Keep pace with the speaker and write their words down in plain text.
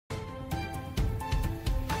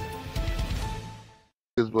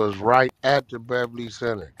It was right at the Beverly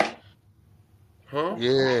Center. Huh?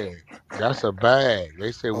 Yeah, that's a bag.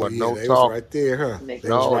 They said Oh what yeah, no they was talk. right there, huh? Next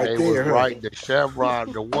They to was the No, right they was there, huh? right. The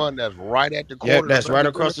Chevron, the one that's right at the Yep, corner of the that's right Beverly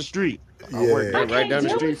across Center. the street. I work Yeah. I there, right can't down the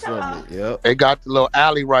deal street with from y'all. it. Yep. They got the little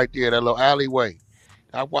alley right there, that little alleyway.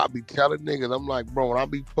 That's why I be telling niggas, I'm like, bro, when I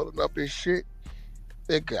be pulling up this shit,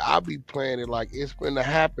 nigga, I be playing it like it's finna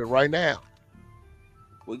happen right now.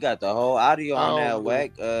 We got the whole audio I on that don't give a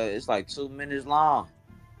whack. It's like 2 minutes long.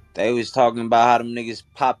 They was talking about how them niggas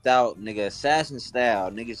popped out, nigga, assassin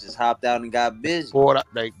style. Niggas just hopped out and got busy. pulled out,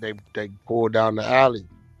 they pulled down the alley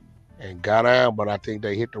and got out, but I think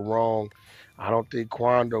they hit the wrong. I don't think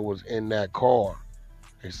Quando was in that car.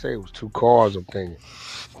 They say it was two cars, I'm thinking.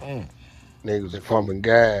 Mm. Niggas was They come. pumping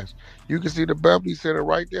gas. You can see the Beverly Center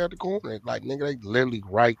right there at the corner. Like nigga, they literally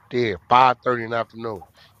right there, 5:30 in the afternoon.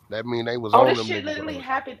 That mean they was Oh, on this them shit niggas literally early.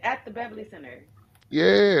 happened at the Beverly Center.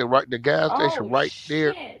 Yeah, right. The gas station Oh right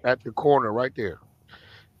there shit. at the corner, right there.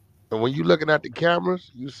 And when you looking at the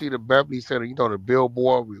cameras, you see the Beverly Center. You know the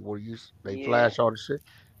billboard where they Yeah. flash all the shit.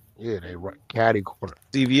 Yeah, they right caddy corner.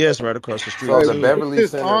 CVS right across the street So Hey, the too. what's Beverly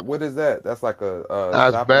this Center, on? what is that? That's like a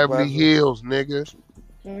That's shopping Beverly plaza. Hills, nigga.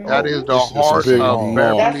 That Oh, is Mm-hmm. the It's a heart big It's a of mall.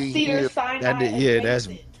 mall. That's Beverly Cedar Hills. Sinai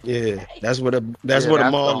adjacent. Okay. That's Yeah, where the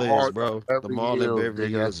that's the mall is, heart of bro. The Beverly mall in Hills, Beverly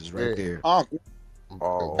nigga. Hills That's is right yeah. there. Unc, what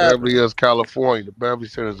oh, happened? Beverly okay. Hills, California. The Beverly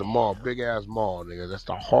Center is a mall, big ass mall, nigga. That's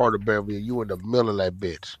the heart of Beverly. You in the middle of that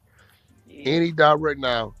bitch. Yeah. Any direct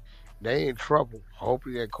now, they in trouble.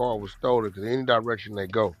 Hopefully that car was stolen because any direction they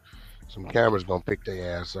go, some cameras gonna pick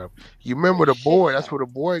their ass up. You For remember the shit boy? That's show. where the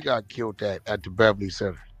boy got killed at the Beverly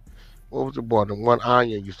Center. What was the boy? The one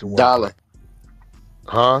Anya used to work with, Dollar,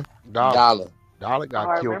 huh? Dollar. dollar. Dollar Oh, got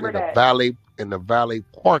I killed remember that. in the valet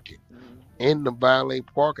parking Mm-hmm. in the valet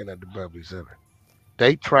parking at the Beverly Center.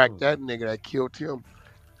 They tracked Hmm. that nigga that killed him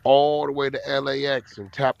all the way to LAX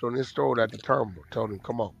and tapped on his throat at the terminal. Told him,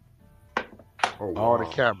 "Come on." Oh All the wow.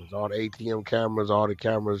 cameras, all the ATM cameras, all the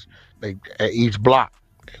cameras, they at each block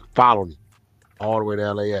followed him all the way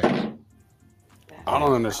to LAX. That's I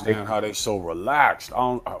don't They, understand how they so relaxed. I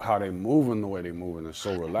don't how they moving the way they moving. They're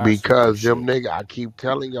so relaxed with this because them shit. nigga, I keep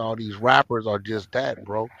telling y'all, these rappers are just that,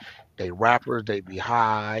 bro. They rappers, they be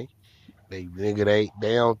high. They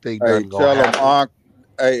don't think Hey, nothing gonna tell them, happen. Unc.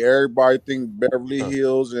 Hey, everybody think Beverly Uh,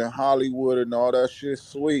 Hills and Hollywood and all that shit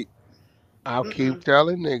sweet. I'll keep mm-mm.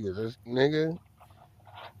 telling niggas, nigga,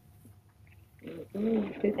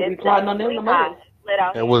 Mm-mm. People be It's plotting on them definitely to hot. murder. Lit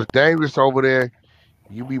out and here. what's dangerous over there,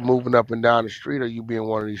 you be moving up and down the street or you be in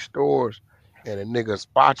one of these stores and a nigga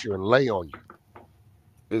spot you and lay on you.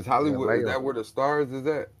 Is They'll Hollywood? lay Is on that you. where the stars is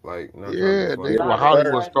at? Like, not trying to be Yeah, Yeah, funny. nigga, well, Stars, sir.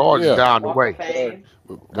 Hollywood stars, stars is Yeah, down the Walk of way. sir. Fame.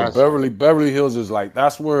 But That's Beverly Hills is like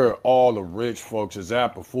that's where all the rich folks is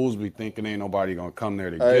at. But fools be thinking ain't nobody gonna come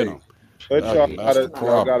there to get hey, Mm-mm. them. yeah, But Oh y'all yeah, gotta hell yeah. no.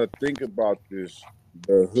 y'all Nah. gotta think about this.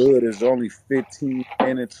 The hood is only 15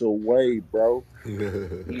 minutes away, bro.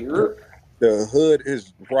 You're The hood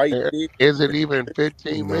is right there. Is it even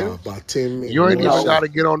 15 Nah, minutes? about 10 minutes, You ain't one even no. got shot. to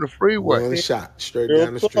get on the freeway. One shot straight Real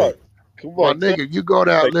down the talk. street. Come My on, tell nigga, you go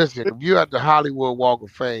down, take listen, if you at the Hollywood Walk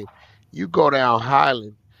of Fame, you go down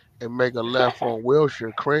Highland and make a left on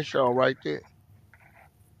Wilshire, Crenshaw right there.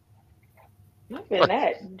 Not even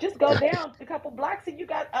that. Just go down a couple blocks and you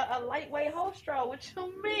got a lightweight hostro. What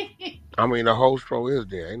you mean? I mean, the whole stroll is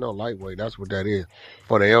there. Ain't no lightweight. That's what that is.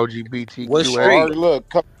 For the What LGBTQA. all street? right, look,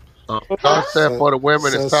 come Huh? Sunset Sun, for the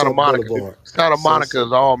women in Santa Sunset Monica. Boulevard. Santa Monica Sunset,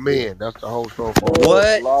 is all yeah. men. That's the whole stroll for all men.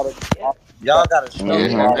 a What? lot of Yep. Y'all got a show Yeah,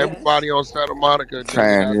 like Mm-hmm. lot. this? everybody on Santa Monica,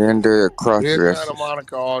 nigga, Transgender cross in Santa dressers.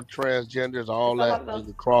 Monica, all transgenders, It's all a that, lot of those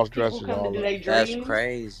nigga, cross people who dressers, come to all do that. their That's dreams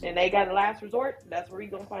crazy. and they got a last resort. That's where you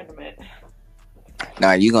gonna find them at.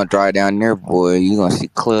 Now you gonna drive down there, boy. You gonna see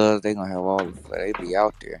clubs. They gonna have all the. They be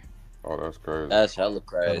out there. Oh, that's crazy. That's hella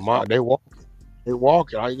Santa crazy. Monica, they walking. They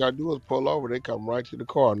walking. All you gotta do is pull over. They come right to the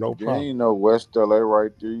car, no Then problem. you know West LA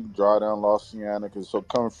right there. You drive down Los Cienega. So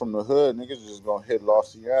coming from the hood, niggas just gonna hit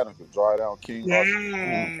Los Cienega. Drive down King Los.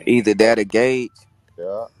 Either that or Gage.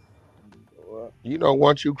 Yeah. You know,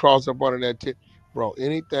 once you cross up under that 10, bro,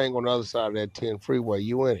 anything on the other side of that 10 freeway,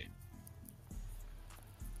 you in it.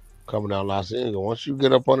 Coming down Los Angeles. Once you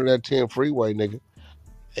get up under that 10 freeway, nigga,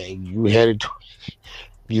 and you headed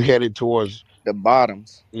towards, The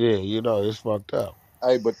bottoms. yeah, you know, it's fucked up.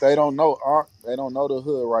 Hey, but they don't know. They don't know the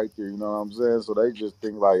hood right there. You know what I'm saying? So they just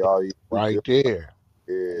think like, oh yeah, we Right good. there.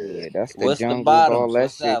 Yeah. Yeah, that's the What's the jungles. All bottoms?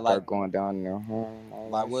 that What's shit that? start going down there.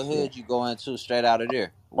 All Like that what shit. hood you go into straight out of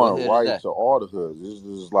there? What Going hood is right that? to all the hoods. This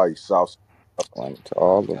is like Went to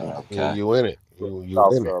all of Okay, them. Yeah, okay. you in it. You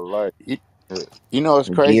South in it. LA. You, You know, it's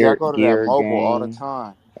crazy. I go to that gear mobile all the gang.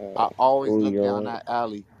 time. Uh, I always look down schoolyard. that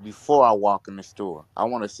alley before I walk in the store. I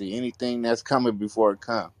want to see anything that's coming before it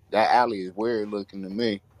comes. That alley is weird looking to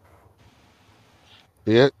me.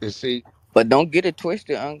 Yeah, you see, But don't get it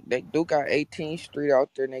twisted. They do got 18th Street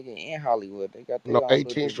out there, nigga, in Hollywood. They got no, their own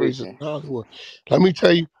little 18th Street is in division. Hollywood. Let me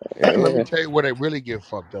tell you, let me Yeah. tell you where they really get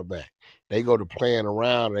fucked up at. They go to playing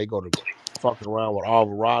around. They go to fucking around with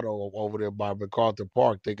Alvarado over there by MacArthur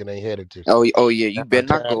Park, thinking they headed to Oh yeah. You better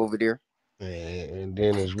not downtown, go over there. and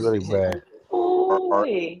then it's really bad. Or Ooh,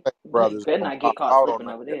 they brothers better gonna not get pop caught out on slipping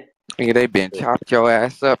over that. there. Nigga, they been chopped your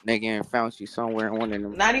ass up, nigga, and found you somewhere in one of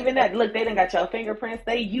them. Not even that. Look, they done got your fingerprints.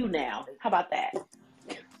 They you now. How about that?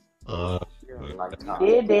 Uh,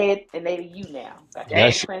 You dead, and they you now. Got your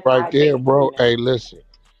that shit fingerprints. right I take there, it from bro. you now. Hey, listen,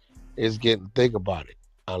 it's getting think about it.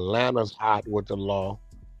 Atlanta's hot with the law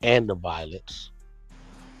and the violence,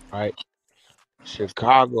 right?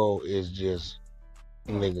 Chicago is just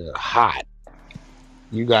nigga hot.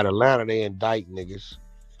 You got Atlanta, they indict niggas.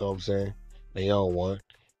 You know what I'm saying? They own one.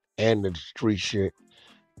 And the street shit.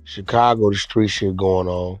 Chicago, the street shit going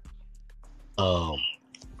on. Um,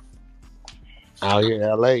 out here in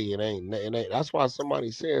LA, it ain't. That's why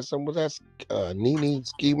somebody said something. Was that Nene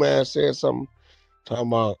Ski Man said something talking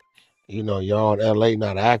about, y'all in LA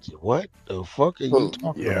not active. What the fuck are you Who?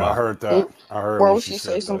 talking Yeah, I about? heard that. Who? I heard Why when would she she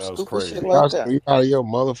say said that. some That was stupid shit crazy. like I said, that? you out of your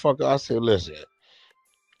motherfucker. I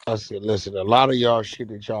said, listen, a lot of y'all shit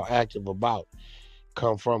that y'all active about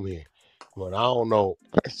come from here. But I don't know.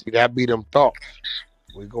 See, that be them thoughts.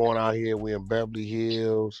 We going out here, we in Beverly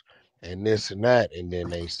Hills and this and that, and then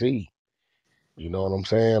they see. You know what I'm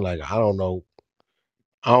saying? Like I don't know.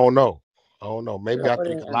 I don't know. I don't know. Maybe I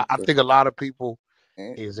think a lot. I think a lot of people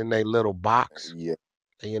Eh, is in their little box. Yeah,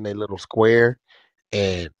 They in their little square,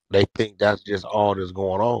 and they think that's just all that's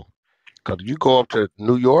going on. Cause you go up to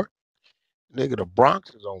New York, nigga, the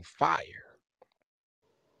Bronx is on fire.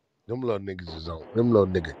 Them little niggas is on. Them little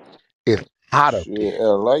niggas. It's hot up shit. there.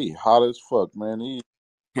 LA hot as fuck, man. These,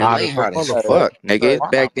 Hot LA as a hot as hey, let me fuck, motherfucker. nigga. tell you It's Wow.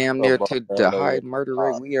 back damn something near about to the LA. highest murder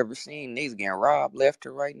rate Hot. we ever seen. Niggas getting robbed left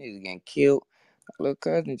to right. Niggas getting killed. Little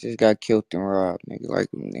cousin just got killed and robbed, nigga. Like,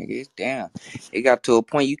 nigga, it's down. It got to a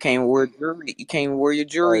point you can't wear jewelry. You can't wear your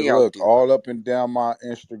Hey, jewelry out look, there. all up and down my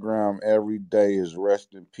Instagram every day is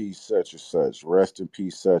rest in peace such and such. Rest in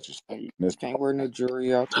peace such and such. You And it's can't wear no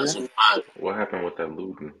jewelry out there. What happened with that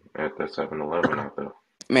looting at that 7-Eleven out there?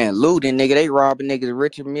 Man, looting, nigga. They robbing niggas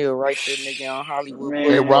Richard Mill right there, nigga, on Hollywood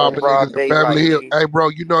They Boulevard, robbing Man, niggas broad in daylight, Beverly Hills. nigga. Hey, bro,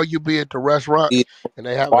 you be at the restaurants these and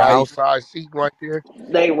they have the white. outside seat right there.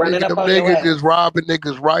 they running Nigga, up them on your niggas ass. is robbing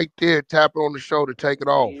niggas right there, tapping on the shoulder, take it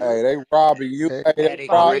off. Hey, Yep. they robbing you. Hey, Hey, they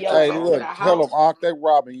Attic Follow rob. your Richard. Hey, ass to the look, tell house. them, Unc, they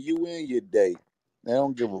robbing you and your date. They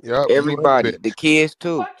don't give a yep, you and the Everybody, the bitch. kids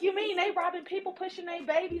too. Fuck you mean? They robbing people pushing their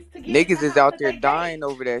babies to get in the Niggas is house out that there they date. dying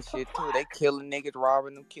over that The shit too. They fuck? killing niggas,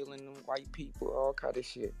 robbing them, killing them white people, all kind of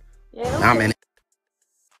shit. Yeah, them I'm in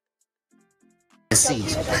put your Tennessee.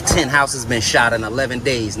 kids at 10 home. houses been shot in 11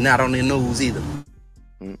 days. Not on the news either.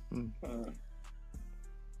 Mm-mm. Hmm.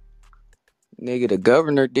 Nigga, the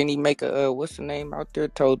governor didn't he make a what's the name out there?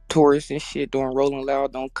 Told tourists and shit doing Rolling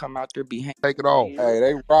Loud don't come out there be hanging. Take it off. Hey, Yep.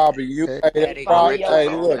 they robbing you. Hey, Hey, they Attic Follow rob. your Richard. Hey,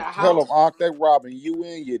 ass to look, the tell them, house. Unc, they robbing you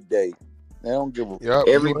and your date. They don't give a yep,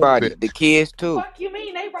 you and the Everybody, the bitch. kids too. Fuck you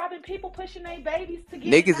mean? They robbing people pushing their babies to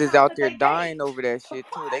get in the Niggas is house out that there they date. dying over that The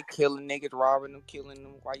shit too. They fuck? killing niggas, robbing them, killing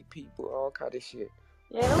them white people, all kind of shit.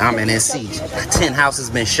 Yeah, them I'm in put your NC. kids at 10 home. houses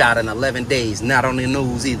been shot in 11 days. Not on the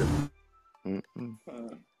news either. Mm-mm. Hmm.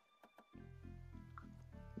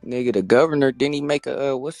 Nigga, the governor didn't he make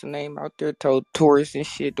a what's the name out there? Told tourists and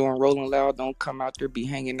shit doing Rolling Loud don't come out there be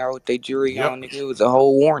hanging out with their jury Yep. on. Nigga, it was a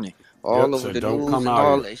whole warning all Yep. over Said the don't news come and out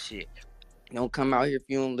all here. that shit. Don't come out here if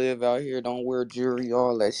you don't live out here. Don't wear jewelry,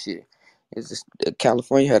 all that shit. It's just,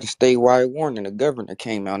 California had a statewide warning. The governor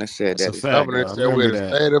came out and said That's a that fact. Governor I said we're remember in a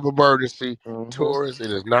that. state of emergency. hmm Tourists,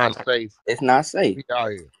 it is not safe it's not to safe. be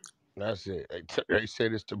out here. That's it. They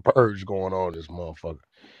said it's the purge going on, this motherfucker.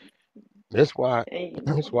 That's why. And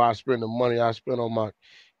That's why I spend the money I spend on my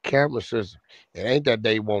camera system. It ain't that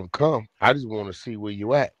they won't come. I just want to see where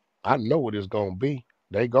you at. I know what it's gonna be.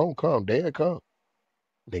 They gonna come. They'll come.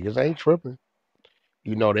 Niggas ain't tripping.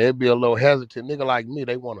 They'd be a little hesitant. Nigga like me,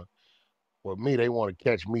 they wanna. With me, they want to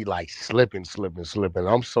catch me like slipping, slipping, slipping.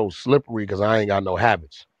 I'm so slippery because I ain't got no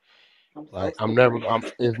habits. I'm so Like I'm never.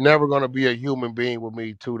 slippery. It's never gonna be a human being with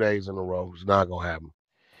me 2 days in a row. It's not gonna happen.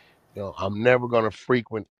 I'm never gonna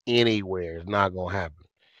frequent anywhere. It's not gonna happen.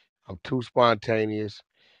 I'm too spontaneous.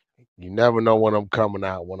 You never know when I'm coming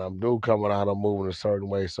out. When I'm do coming out, I'm moving a certain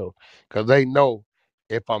way. So, because they know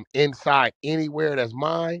if I'm inside anywhere that's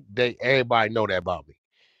mine, everybody know that about me.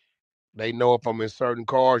 They know if I'm in certain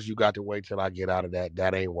cars, you got to wait till I get out of that.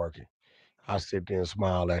 That ain't working. I sit there and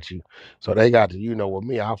smile at you. So they got to, with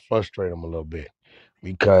me, I'll frustrate them a little bit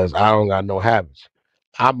because I don't got no habits.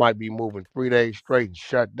 I might be moving 3 days straight and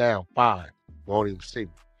shut down, fine. Won't even see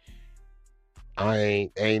me. I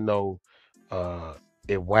ain't no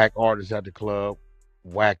if whack artists at the club,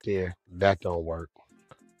 whack there, that don't work.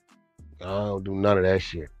 I don't do none of that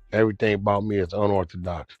shit. Everything about me is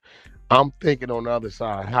unorthodox. I'm thinking on the other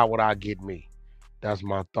side, how would I get me? That's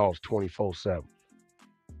my thoughts 24/7.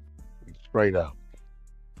 Straight up.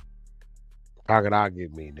 How could I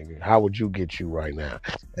get me, nigga? How would you get you right now?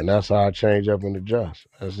 And that's how I change up and adjust.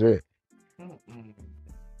 That's it.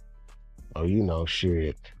 Oh,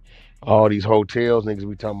 shit. All these hotels, niggas,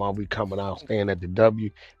 we talking about we coming out staying at the W.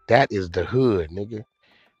 That is the hood, nigga.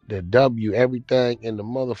 The W, everything in the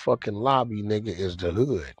motherfucking lobby, nigga, is the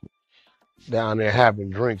hood. Down there having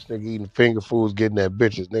drinks, nigga, eating finger foods, getting that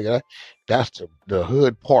bitches, nigga. That's the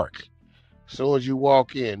hood park. As soon as you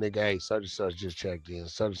walk in, nigga, hey, such and such just checked in.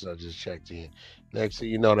 Such and such just checked in. Next thing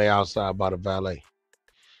you know, they outside by the valet.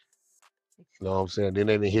 You know what I'm saying? Then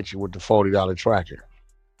they didn't hit you with the $40 tracker.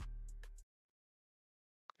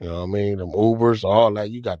 You know what I mean? Them Ubers, all that,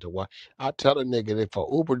 you got to watch. I tell a nigga, if a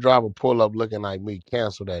Uber driver pull up looking like me,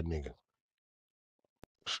 cancel that nigga.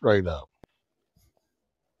 Straight up.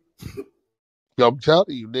 Yo, I'm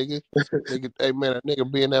telling you, nigga. Nigga, hey, man, a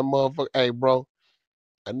nigga be in that motherfucker. Hey, bro.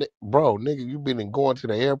 Bro, nigga, you been going to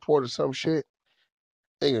the airport or some shit?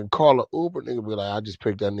 Nigga call a Uber, nigga be like, I just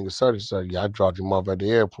picked that nigga such and such. Yeah, I dropped him off at the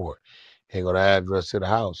airport. Ain't got the address to the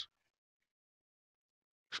house.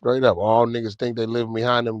 Straight up. All niggas think they live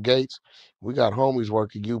behind them gates. We got homies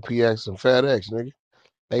working UPS and FedEx, nigga.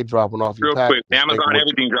 They dropping off your Real quick, packages, nigga. Amazon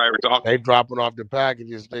everything drivers off. They dropping off the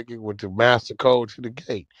packages, nigga, with the master code to the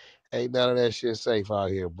gate. Ain't none of that shit safe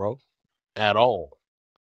out here, bro. At all.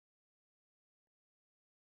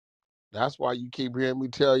 That's why you keep hearing me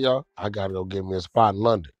tell y'all, I gotta go get me a spot in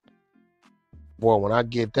London. Boy, when I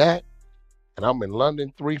get that, and I'm in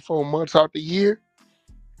London 3-4 months out the year,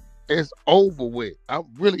 it's over with. I'm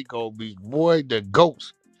really gonna be, boy, the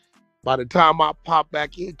ghost. By the time I pop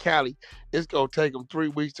back in Cali, it's gonna take them 3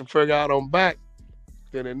 weeks to figure out I'm back.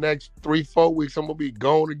 Then the next 3-4 weeks, I'm gonna be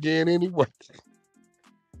gone again anyway.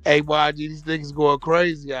 Hey, YG, these niggas going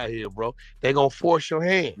crazy out here, bro. They gonna force your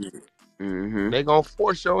hand. Mm-hmm. They gonna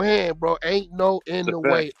force your hand, bro. Ain't no in The the fact.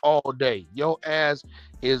 way all day. Your ass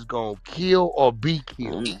is gonna kill or be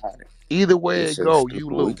killed. I'm not. Either way It's it so go, you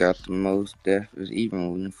simple. We got lose. the most deaths,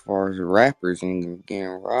 even as far as rappers and getting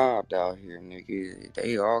robbed out here, nigga.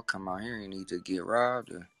 They all come out here and need to get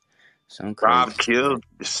robbed or some crazy Rob killed.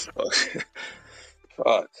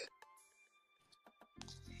 Fuck.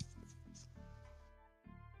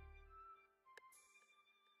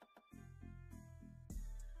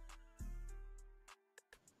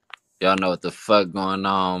 Y'all know what the fuck going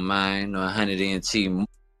on, man. 100 NT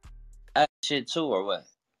that shit too, or what?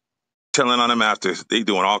 Telling on them after they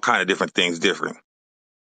doing all kind of different things different.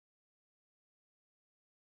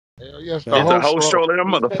 Hell yes, the It's a whole Facts. whole stroll. stroll of them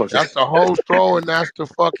motherfuckers. That's the whole stroll, and that's the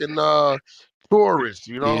fucking tourists.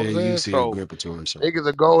 You know what Yeah, I'm you saying? see a So grip to it. So. niggas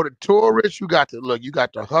that go to tourists, you got to look. You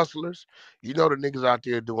got the hustlers. You know the niggas out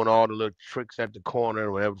there doing all the little tricks at the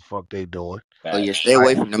corner, whatever the fuck they doing. Oh yeah, Facts. stay Right,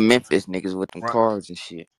 away from the Memphis niggas with them right, cars and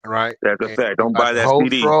shit. right. That's a And fact. you Don't got buy the that whole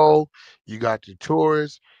CD. stroll. You got the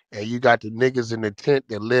tourists, and you got the niggas in the tent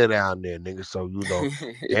that live down there, niggas. So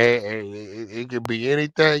it could be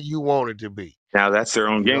anything you want it to be. Now that's their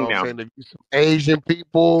own You know gang what I'm now. saying? If you some Asian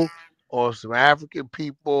people or some African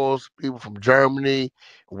people, some people from Germany,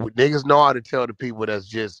 niggas know how to tell the people that's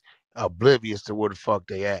just oblivious to where the fuck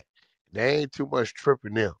they at. They ain't too much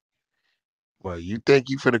tripping them. Well, you think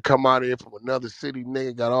you finna come out here from another city,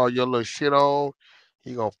 nigga, got all your little shit on,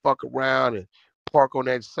 you gonna fuck around and park on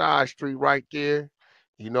that side street right there.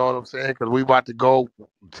 You know what I'm saying? Cause we about to go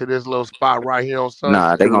to this little spot right here on Sun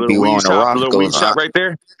Nah, Street. they To the gonna little be weed going to shop, the little weed Roscoe's. shop right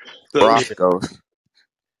there. Look, Yeah, Roscoe's.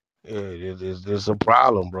 yeah, it's a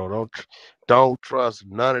problem, bro. Don't trust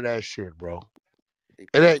none of that shit, bro. They It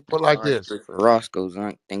taking ain't put the like side this. street for Roscoe's,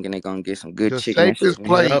 thinking they gonna get some good The chicken and shit safest in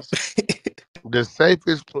here. Yep. place, the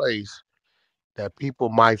safest place that people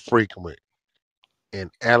might frequent in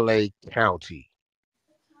LA County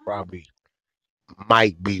probably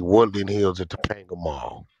might be Woodland Hills at Topanga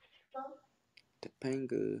Mall.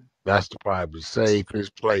 Topanga. That's probably the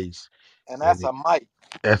safest place. And And that's a mic.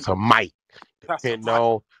 that's a might. That's a Depending mic.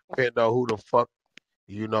 on, depending on who the fuck,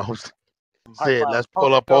 you know, Mic said, around let's pull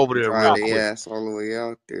Tony up W. over there Drive real Stop. their quick. ass all the way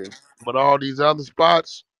out there. But all these other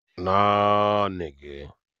spots, nah,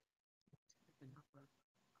 nigga.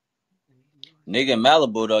 Nigga in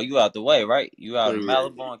Malibu though, you out the way, right? You out Oh in yeah,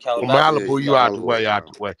 Malibu and Well, Calabasas. yeah, Malibu, you you got out the Malibu way, out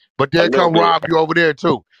now. the way. But A they'll little come bit. rob you over there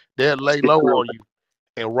too. They'll lay low on you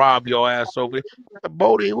and rob your ass over there. The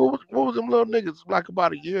Bodie, what was them little niggas? Like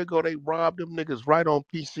about a year ago, they robbed them niggas right on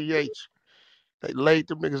PCH. They laid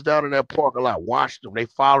them niggas down in that parking lot, watched them. They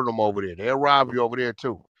followed them over there. They'll rob you over there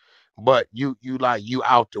too. But you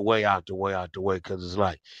out the way, out the way, out the way, because it's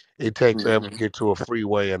like it takes forever to Mm-hmm. get to a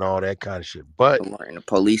freeway and all that kind of shit. But And the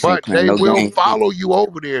police ain't but playing they no will games follow either. you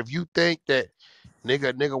over there if you think that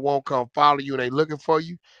nigga won't come follow you and they looking for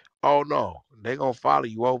you. Oh no, they gonna follow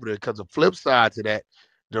you over there. Because the flip side to that,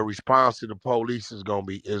 the response to the police is gonna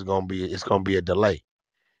be a delay.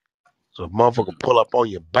 So if motherfucker pull up on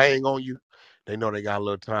you, bang on you, they know they got a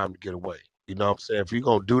little time to get away. You know what I'm saying? If you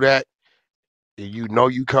gonna do that, and you know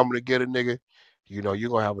you coming to get a nigga, you know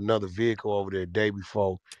you're gonna have another vehicle over there the day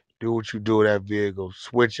before. Do what you do with that vehicle,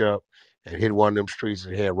 switch up and hit one of them streets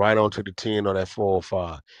and head right onto the 10 or that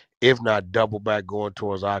 405. If not, double back going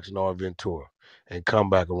towards Oxnard or Ventura and come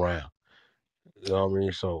back around. You know what I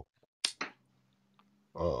mean? So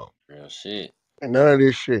uh Real shit. ain't none of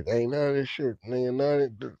this shit. Ain't none of this shit. Nigga, none of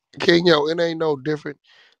it. King, yo, it ain't no different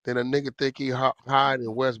than a nigga think he hide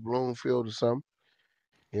in West Bloomfield or something.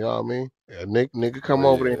 You know what I mean? A nigga Oh come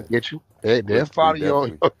over there yeah, and get you. we They'll we follow you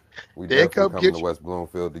on. definitely we They definitely come coming get to you. West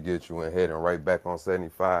Bloomfield to get you and heading right back on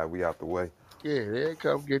 75. We out the way. Yeah, they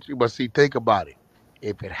come get you. But see, think about it.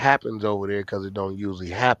 If it happens over there, because it don't usually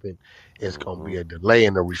happen, it's gonna be a delay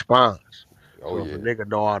in the response. Oh So if a yeah, nigga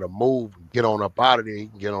know how to move and get on up out of there, he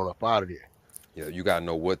can get on up out of there. yeah. You gotta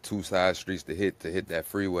know what two side streets to hit that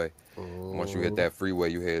freeway. Once you hit Mhm. that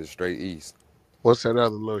freeway, you head straight east. What's that other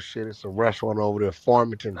little shit? It's a restaurant over there,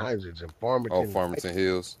 Farmington Heights. It's in Oh, Farmington Farmington Heights.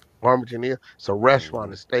 Hills. Farmington Hill. It's a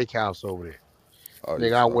restaurant, a steakhouse over there. Oh,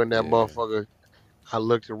 Nigga, you I oh went in that yeah, motherfucker. I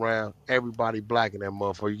looked around, everybody black in that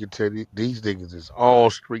motherfucker. You can tell these niggas is all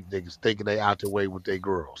street niggas thinking they out the way with their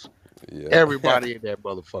girls. yeah. Everybody in that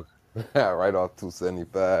motherfucker. Right off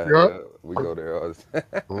 275. Yep. Yeah, we go there all the time.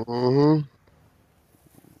 hmm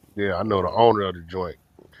Yeah, I know the owner of the joint.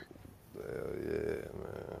 Hell yeah,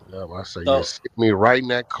 man. Yep, I say, yeah, So sit me right in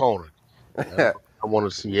that corner. I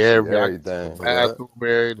want to see See I can see the everything. Yeah. bathroom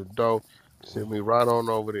area, the door. Sit me right on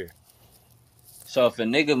over there. so if a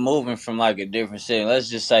nigga moving from like a different city, let's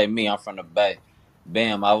just say me, I'm from the Bay.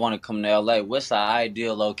 Bam, I want to come to LA. What's the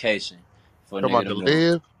ideal location for a Talking nigga about to to move?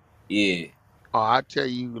 live? Yeah. Oh, I tell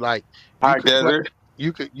you, like, you High could play, desert.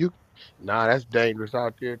 nah, that's dangerous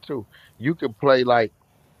out there too. You could play like,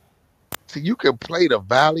 see, you can play the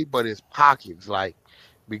valley, but it's pockets, like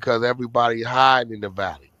because everybody hiding in the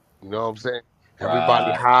valley. You know what I'm saying?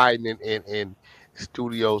 Everybody Right. hiding in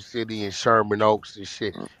Studio City and Sherman Oaks and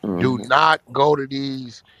shit. Do Mm-hmm. not go to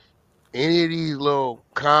any of these little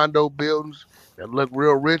condo buildings that look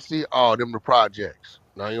real ritzy. Oh, them the projects.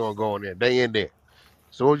 No, you don't go in there. They in there.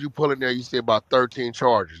 As soon as you pull in there, you see about 13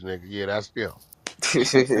 charges, nigga. Yeah, that's them.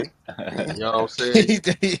 You know what I'm saying?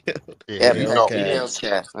 Yeah, you know. Hellcat, Hellcats.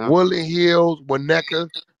 Hellcat, huh? Woodland Hills, Winnetka,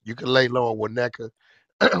 you can lay low in Winnetka.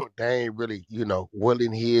 They ain't really,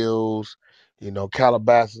 Woodland Hills,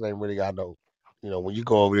 Calabasas ain't really got no, when you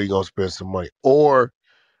go over there, you're gonna spend some money. Or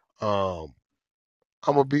um,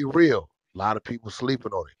 I'm gonna be real. A lot of people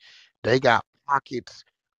sleeping on it. They got pockets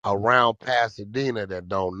around Pasadena that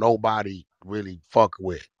don't nobody really fuck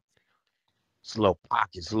with. It's little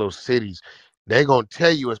pockets, little cities. They gonna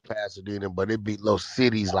tell you it's Pasadena, but it be little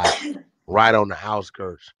cities like right on the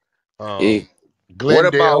outskirts. Yeah. What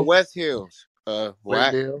about Glendale, West Hills?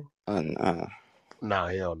 What? Glendale. Nah. Nah,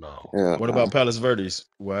 hell no. Hell What nah. about Palos Verdes?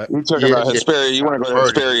 What? You talking Yeah, about yeah. Hesperia? You want to Palos go to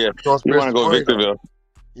Verdes. Hesperia? You gonna You spend want to some go money though. Victorville?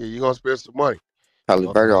 Yeah, you gonna spend some money. You Probably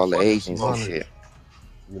gonna better spend all some the money. Some Asians and money. shit.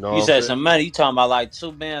 You know what You I'm said saying? some money. You talking about like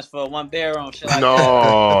two bands for one bedroom, shit like that?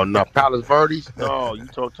 No, no, Palos Verdes. No, you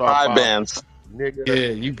talk Five about bands. nigga. Yeah,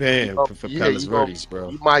 you paying for Yeah, Palos Verdes,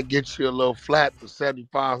 bro. you might get you a little flat for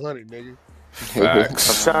 7,500, nigga.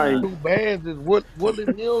 I'm Facts. telling you. Two bands is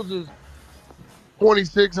Woodland Hills is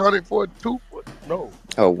 2,600 for a no,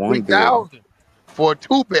 Oh, one bedroom. 3,000 for a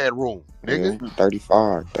 2 bedroom, nigga. Yeah,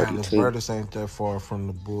 35, Palos 32 Verdes ain't that far from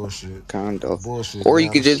the bullshit. The condo. bullshit Or you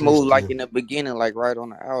down could to just move 60. like in the beginning, like right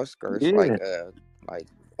on the outskirts, Yeah. like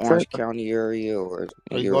Orange County area or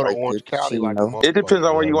So you nigga go to right there, Orange County like a Chino. It depends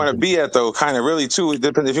on motherfucker. where you Yeah, want to nigga. be at, though. Kind of really too. It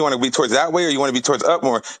depends if you want to be towards that way or you want to be towards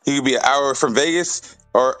Upmore. You could be an hour from Vegas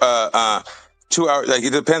or 2 hours. Like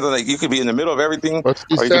it depends on like you could be in the middle of everything But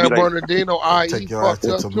see, or you could be San like Bernardino, Or IE take your ass fucked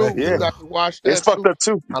to up too. You yeah, Temecula. got to watch it's that fucked too. up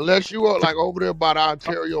too. Unless you are like over there by the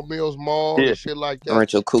Ontario Mills Mall Yeah, and shit like that.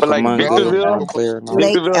 Rancho but like You better Cucamonga, look Victorville, for Montclair and all.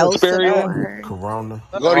 Lake Victorville, Hesperia. Elsinore. Corona.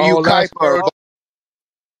 Go to all that Ukiah part. or